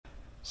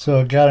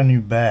So I got a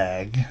new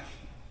bag.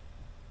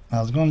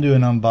 I was going to do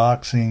an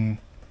unboxing,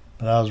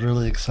 but I was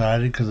really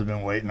excited because I've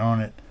been waiting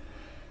on it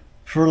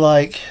for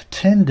like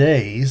 10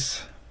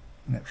 days,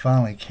 and it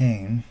finally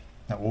came.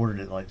 I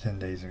ordered it like 10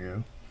 days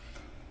ago.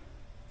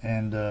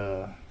 And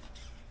a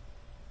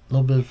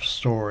little bit of a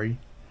story.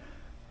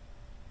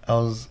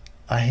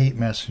 I hate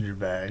messenger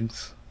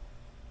bags.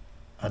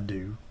 I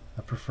do.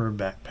 I prefer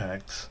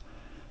backpacks.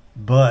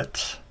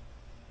 But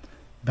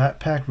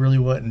backpack really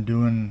wasn't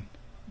doing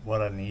what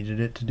I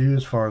needed it to do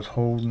as far as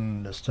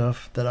holding the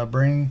stuff that I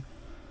bring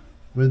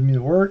with me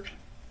to work.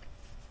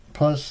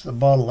 Plus, I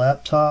bought a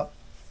laptop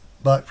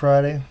Black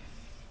Friday,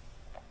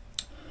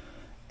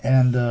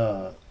 and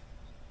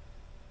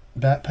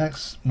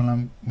backpacks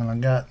when I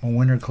got my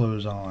winter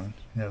clothes on.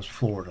 It was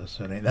Florida,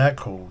 so it ain't that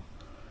cold,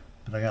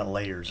 but I got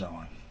layers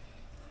on,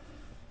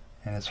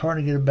 and it's hard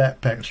to get a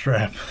backpack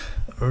strap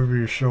over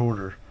your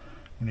shoulder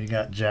when you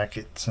got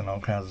jackets and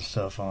all kinds of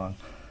stuff on.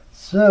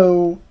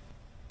 So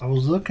I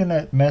was looking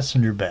at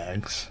messenger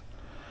bags,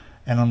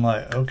 and I'm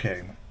like,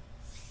 okay,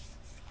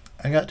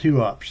 I got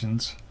two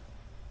options.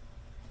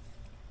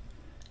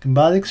 I can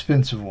buy the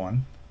expensive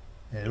one.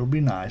 It'll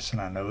be nice,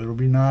 and I know it'll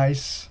be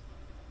nice,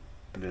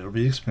 but it'll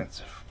be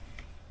expensive.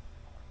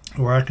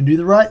 Or I can do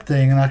the right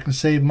thing, and I can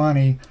save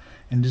money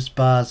and just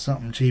buy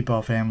something cheap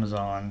off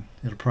Amazon.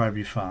 It'll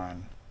probably be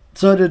fine.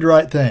 So I did the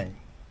right thing.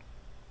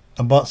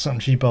 I bought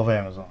something cheap off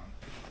Amazon.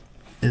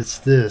 It's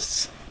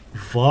this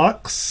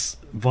Voxery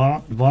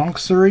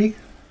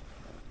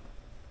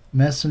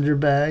messenger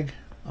bag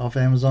off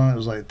Amazon. It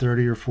was like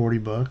 30 or 40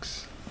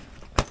 bucks.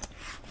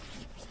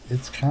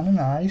 It's kind of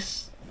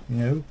nice,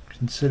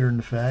 considering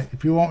the fact.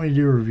 If you want me to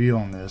do a review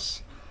on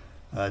this,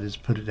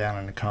 just put it down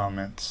in the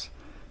comments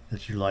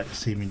that you'd like to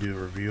see me do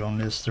a review on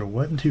this. There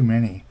wasn't too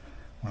many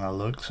when I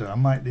looked, so I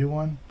might do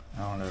one.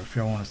 I don't know if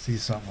y'all want to see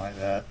something like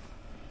that.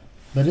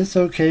 But it's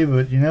okay.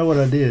 But you know what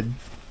I did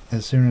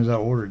as soon as I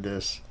ordered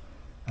this?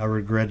 I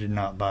regretted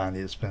not buying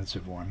the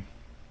expensive one.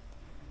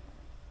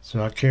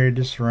 So I carried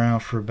this around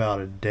for about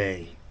a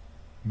day,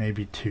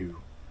 maybe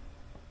two.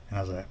 And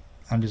I was like,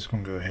 I'm just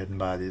going to go ahead and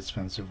buy the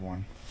expensive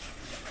one.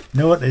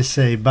 You know what they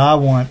say, buy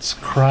once,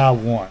 cry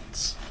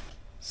once.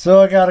 So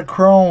I got a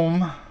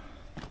Chrome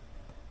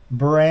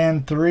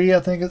Brand 3, I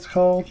think it's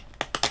called,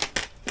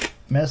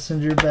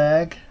 messenger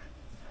bag.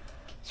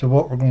 So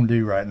what we're going to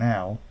do right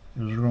now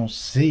is we're going to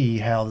see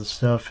how the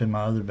stuff in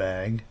my other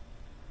bag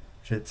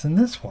fits in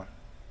this one.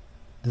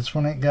 This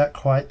one ain't got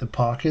quite the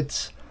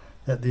pockets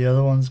that the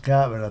other one's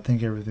got, but I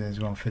think everything's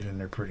going to fit in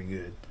there pretty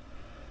good.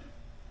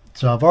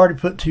 So I've already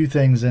put two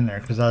things in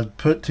there because I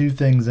put two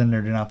things in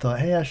there and I thought,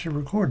 hey, I should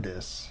record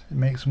this. It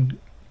makes some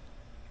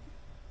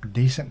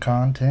decent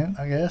content,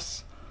 I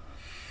guess.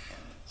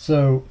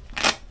 So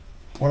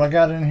what I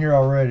got in here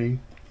already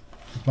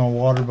is my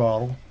water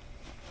bottle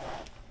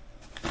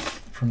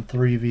from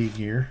 3V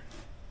Gear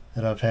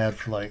that I've had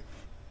for like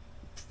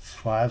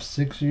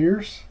 5-6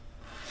 years.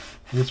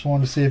 Just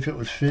wanted to see if it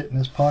would fit in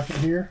this pocket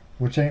here,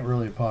 which ain't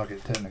really a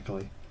pocket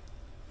technically,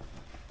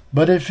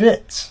 but it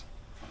fits.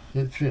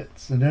 It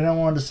fits. And then I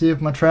wanted to see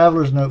if my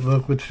traveler's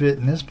notebook would fit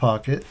in this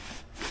pocket,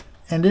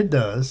 and it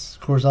does.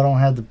 Of course, I don't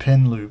have the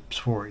pin loops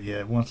for it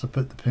yet. Once I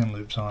put the pin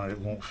loops on it, it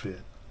won't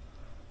fit.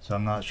 So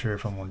I'm not sure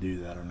if I'm going to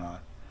do that or not.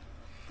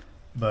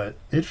 But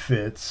it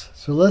fits.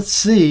 So let's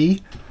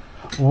see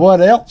what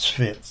else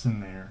fits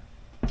in there.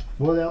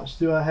 What else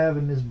do I have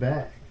in this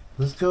bag?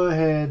 Let's go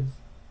ahead.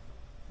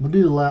 We'll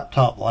do the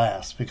laptop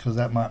last because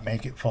that might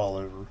make it fall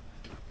over.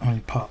 Let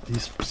me pop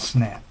these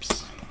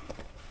snaps.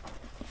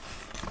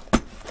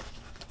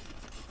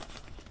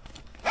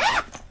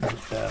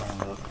 Get that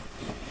on up.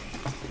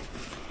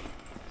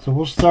 So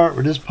we'll start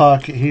with this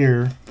pocket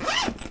here,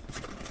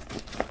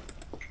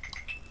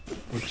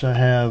 which I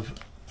have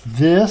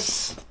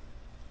this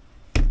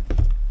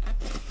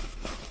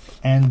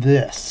and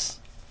this.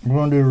 We're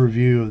going to do a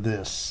review of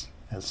this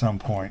at some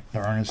point. The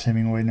Ernest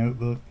Hemingway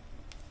notebook.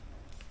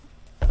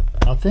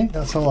 I think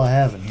that's all I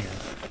have in here.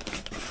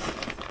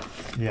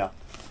 Yeah.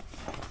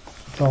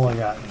 That's all I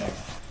got in there.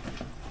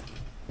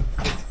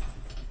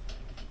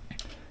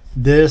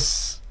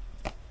 This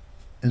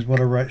is what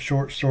I write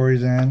short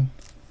stories in.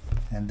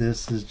 And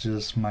this is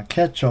just my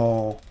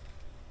catch-all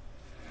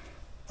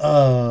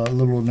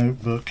little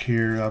notebook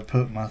here. I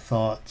put my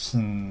thoughts,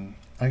 and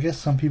I guess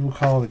some people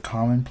call it a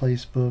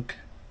commonplace book.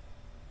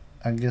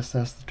 I guess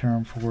that's the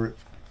term for it.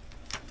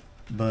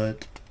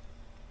 But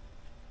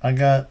I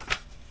got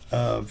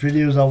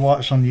videos I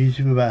watched on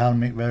YouTube about how to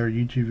make better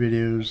YouTube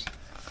videos,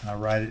 and I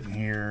write it in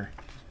here.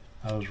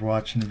 I was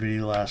watching a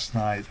video last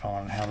night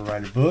on how to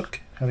write a book,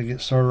 how to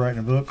get started writing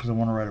a book, because I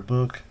want to write a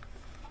book.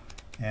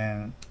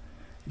 And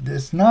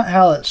it's not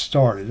how it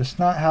started. It's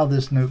not how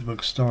this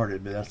notebook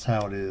started, but that's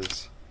how it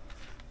is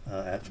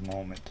at the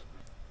moment.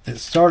 It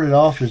started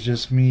off as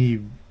just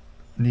me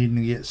needing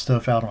to get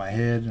stuff out of my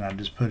head, and I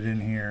just put it in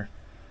here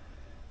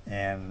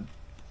and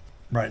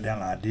write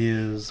down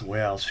ideas, the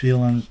way I was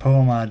feeling,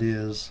 poem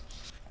ideas.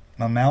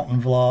 My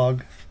mountain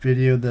vlog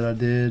video that I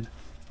did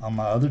on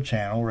my other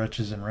channel,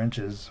 Wretches and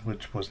Wrenches,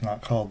 which was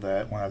not called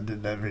that when I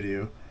did that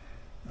video.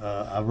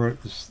 I wrote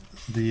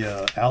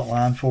the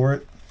outline for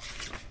it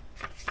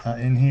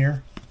in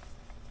here.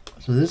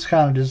 So this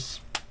kind of just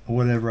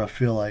whatever I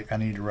feel like I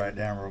need to write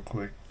down real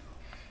quick,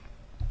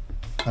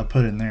 I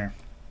put in there.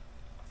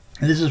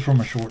 And this is from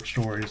my short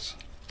stories.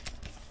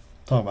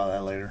 Talk about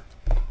that later.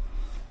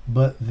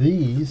 But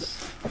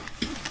these,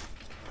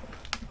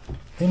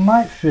 they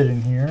might fit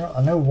in here.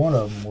 I know one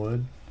of them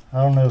would.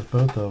 I don't know if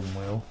both of them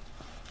will.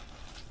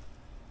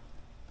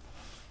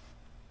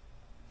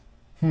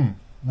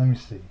 Let me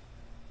see.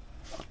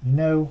 You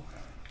know,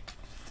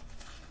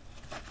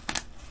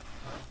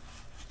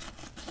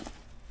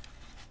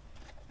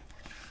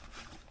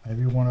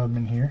 maybe one of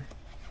them in here.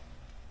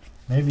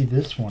 Maybe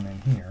this one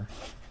in here.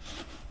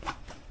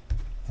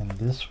 And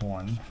this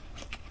one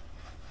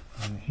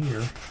in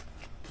here.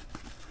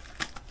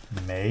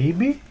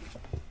 Maybe.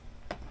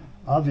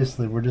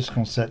 Obviously, we're just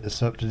going to set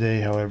this up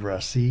today however I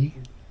see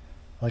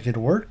like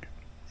it'll work.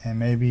 And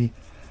maybe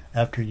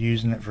after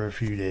using it for a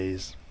few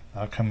days,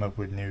 I'll come up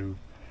with new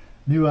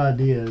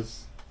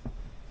ideas.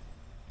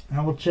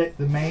 I will check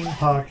the main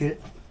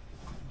pocket.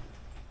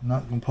 I'm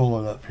not going to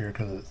pull it up here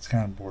because it's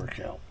kind of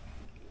workout.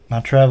 My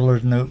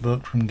traveler's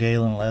notebook from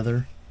Galen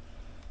Leather.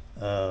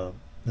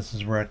 This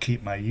is where I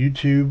keep my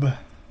YouTube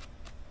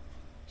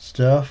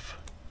stuff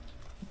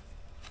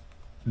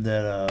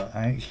that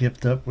I ain't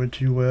kept up with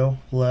too well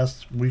the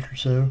last week or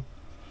so.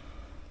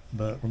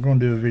 But we're going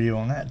to do a video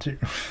on that too.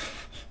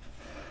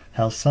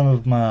 How some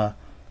of my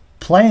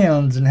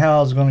plans and how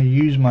I was going to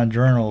use my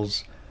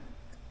journals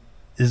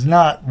is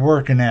not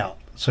working out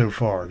so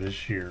far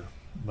this year,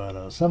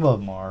 but some of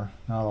them are,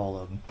 not all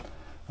of them.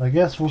 I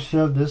guess we'll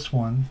shove this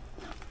one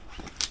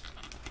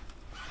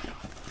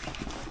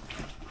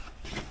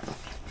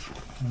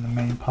in the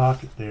main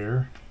pocket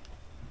there.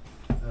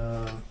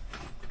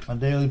 My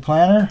daily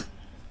planner,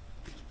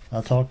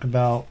 I talked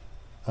about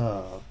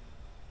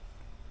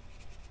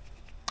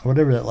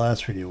whatever that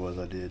last video was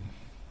I did,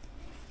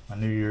 my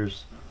New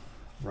Year's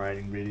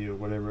writing video,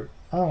 whatever.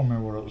 I don't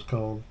remember what it was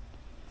called.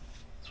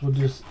 So we'll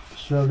just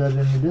shove that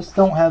in here. This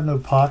don't have no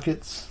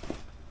pockets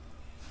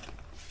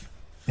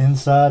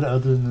inside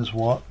other than this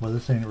well,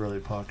 this ain't really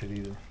a pocket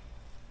either.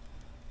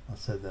 I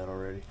said that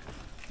already.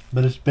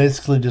 But it's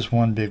basically just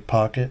one big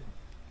pocket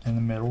in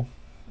the middle.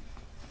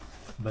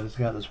 But it's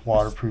got this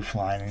waterproof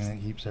lining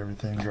that keeps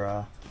everything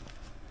dry.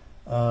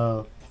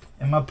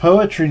 In my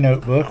poetry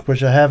notebook,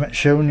 which I haven't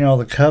shown y'all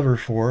the cover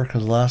for,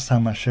 because last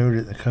time I showed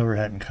it, the cover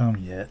hadn't come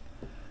yet.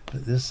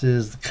 But this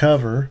is the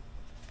cover.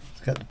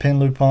 It's got the pin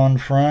loop on the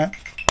front.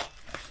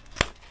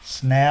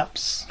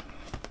 Snaps.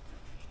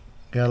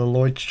 Got a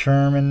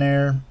Leuchtturm in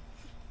there.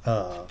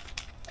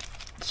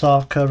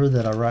 Soft cover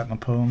that I write my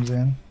poems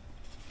in.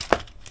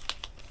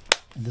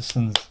 This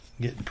one's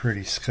getting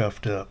pretty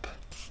scuffed up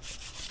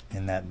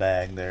in that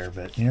bag there,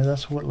 but you know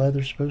that's what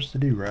leather's supposed to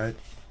do, right?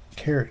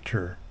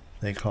 Character,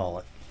 they call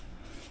it.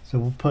 So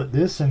we'll put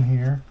this in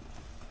here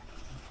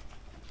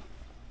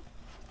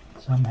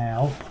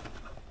somehow.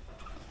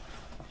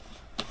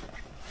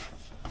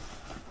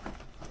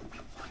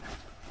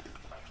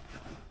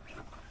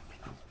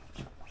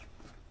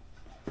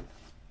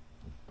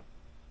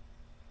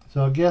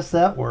 So I guess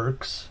that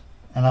works.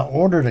 And I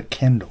ordered a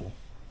Kindle.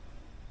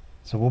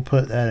 So we'll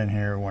put that in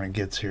here when it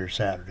gets here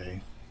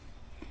Saturday.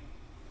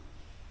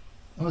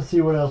 Let's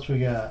see what else we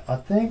got. I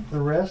think the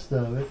rest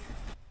of it.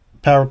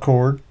 Power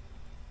cord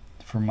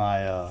for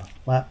my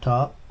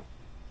laptop.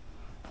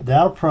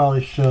 That'll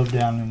probably shove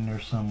down in there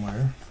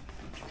somewhere.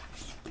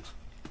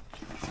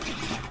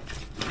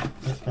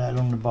 Put that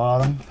on the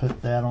bottom.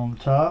 Put that on the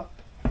top.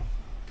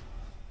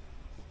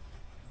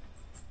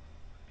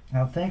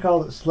 Now I think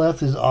all that's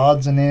left is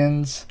odds and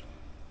ends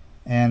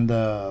and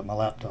my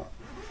laptop.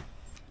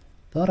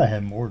 Thought I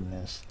had more than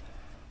this.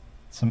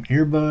 Some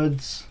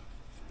earbuds.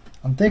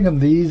 I'm thinking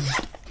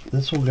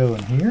this will go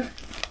in here,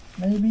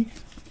 maybe.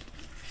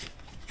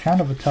 Kind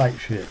of a tight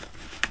fit.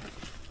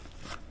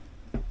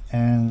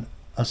 And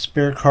a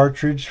spare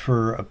cartridge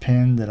for a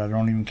pen that I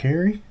don't even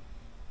carry.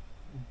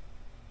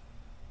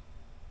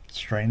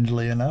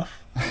 Strangely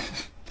enough.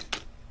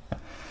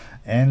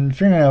 And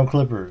fingernail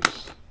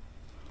clippers.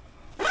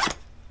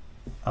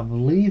 I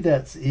believe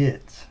that's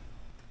it.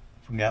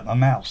 Forgot my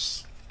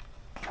mouse.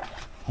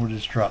 We'll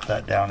just drop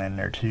that down in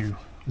there too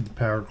with the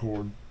power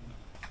cord.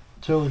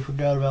 Totally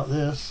forgot about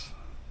this.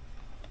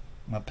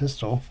 My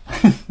pistol.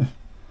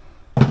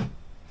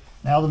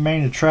 Now the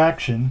main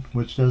attraction,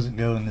 which doesn't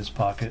go in this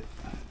pocket.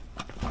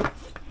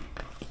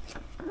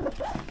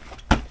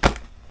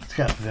 It's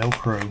got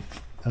Velcro.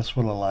 That's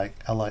what I like.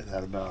 I like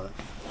that about it.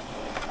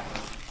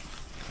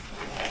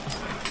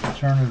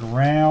 Turn it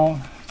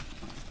around.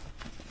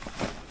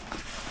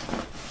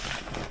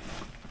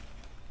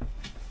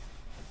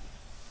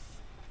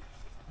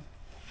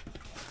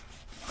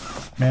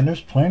 Man,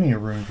 there's plenty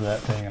of room for that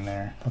thing in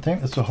there. I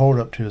think this will hold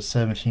up to a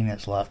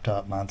 17-inch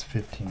laptop. Mine's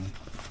 15.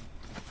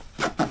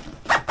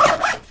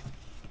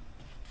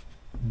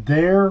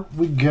 There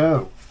we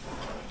go.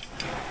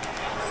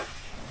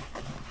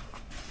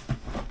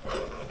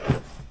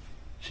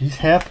 She's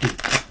hefty.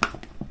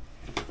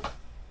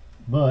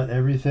 but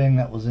everything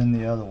that was in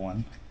the other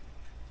one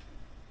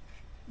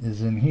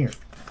is in here.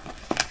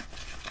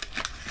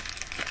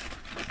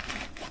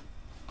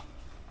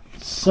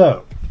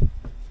 So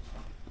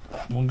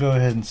we'll go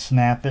ahead and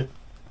snap it.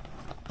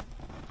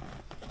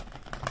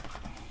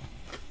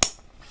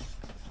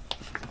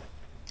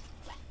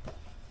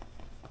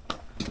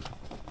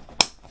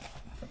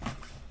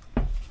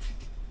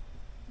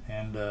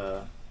 And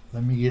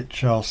let me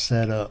get y'all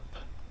set up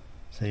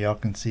so y'all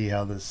can see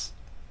how this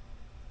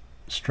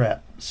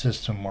strap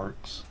system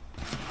works.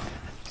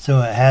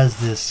 So it has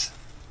this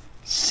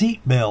seat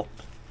belt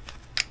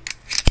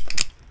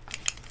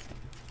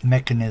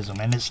mechanism,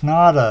 and it's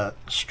not a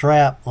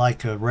strap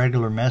like a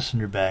regular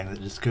messenger bag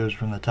that just goes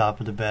from the top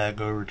of the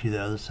bag over to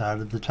the other side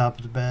of the top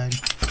of the bag.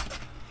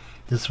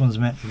 This one's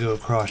meant to go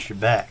across your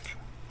back.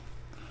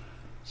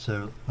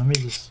 So let me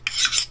just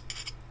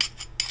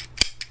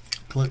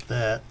clip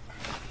that,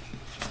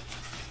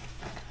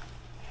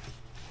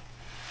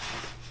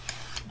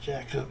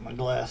 jack up my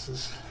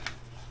glasses,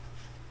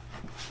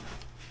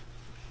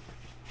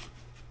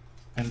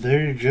 and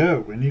there you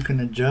go. And you can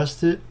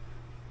adjust it,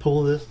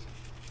 pull this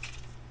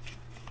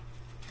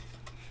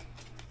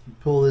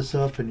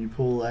up and you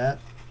pull that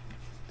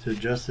to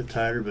adjust it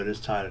tighter, but it's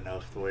tight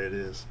enough the way it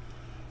is.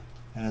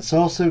 And it's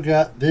also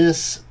got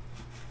this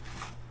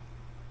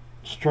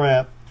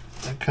strap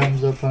that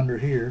comes up under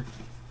here.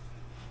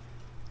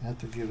 I have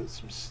to give it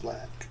some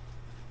slack.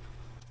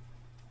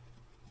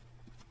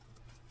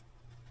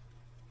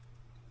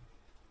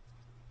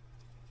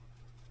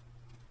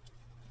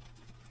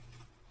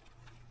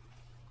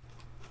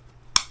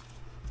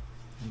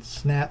 And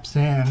snaps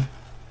in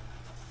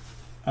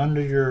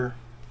under your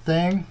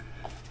thing.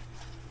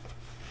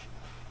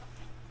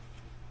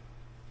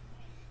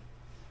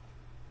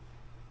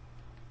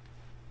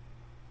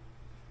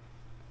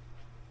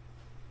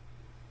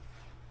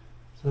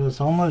 So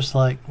it's almost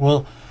like,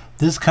 well,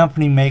 this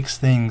company makes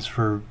things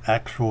for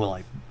actual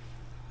like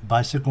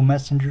bicycle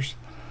messengers,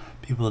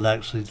 people that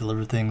actually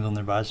deliver things on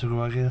their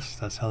bicycle. I guess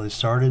that's how they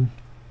started.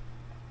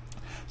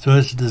 So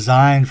it's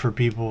designed for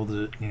people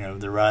that, you know,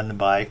 they're riding a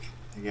bike,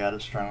 they got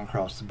it strung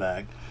across the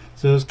back.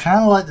 So it's kind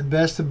of like the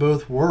best of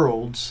both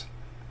worlds.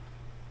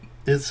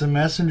 It's a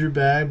messenger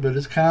bag, but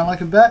it's kind of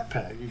like a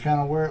backpack. You kind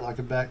of wear it like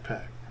a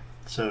backpack.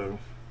 So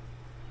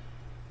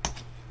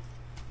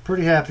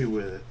pretty happy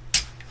with it.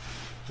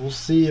 We'll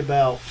see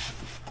about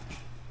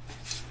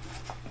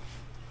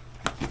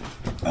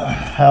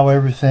how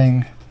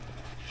everything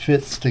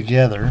fits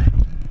together.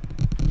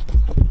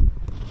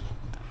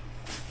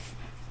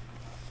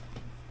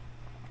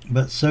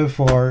 But so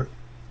far,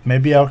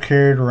 maybe I'll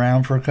carry it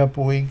around for a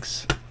couple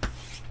weeks,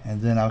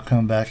 and then I'll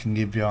come back and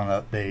give you an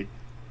update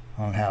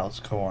on how it's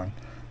going.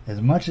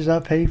 As much as I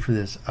paid for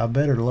this, I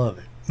better love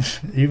it.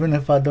 Even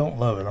if I don't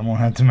love it, I'm going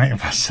to have to make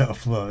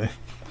myself love it.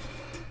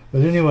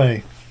 But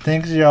anyway,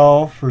 thanks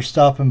y'all for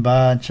stopping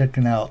by and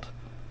checking out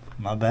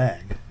my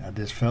bag. I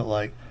just felt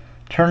like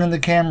turning the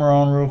camera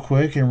on real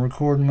quick and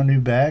recording my new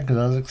bag because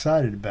I was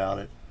excited about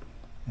it.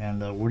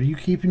 And what do you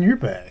keep in your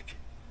bag?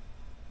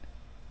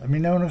 Let me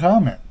know in the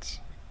comments.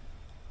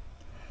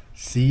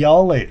 See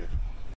y'all later.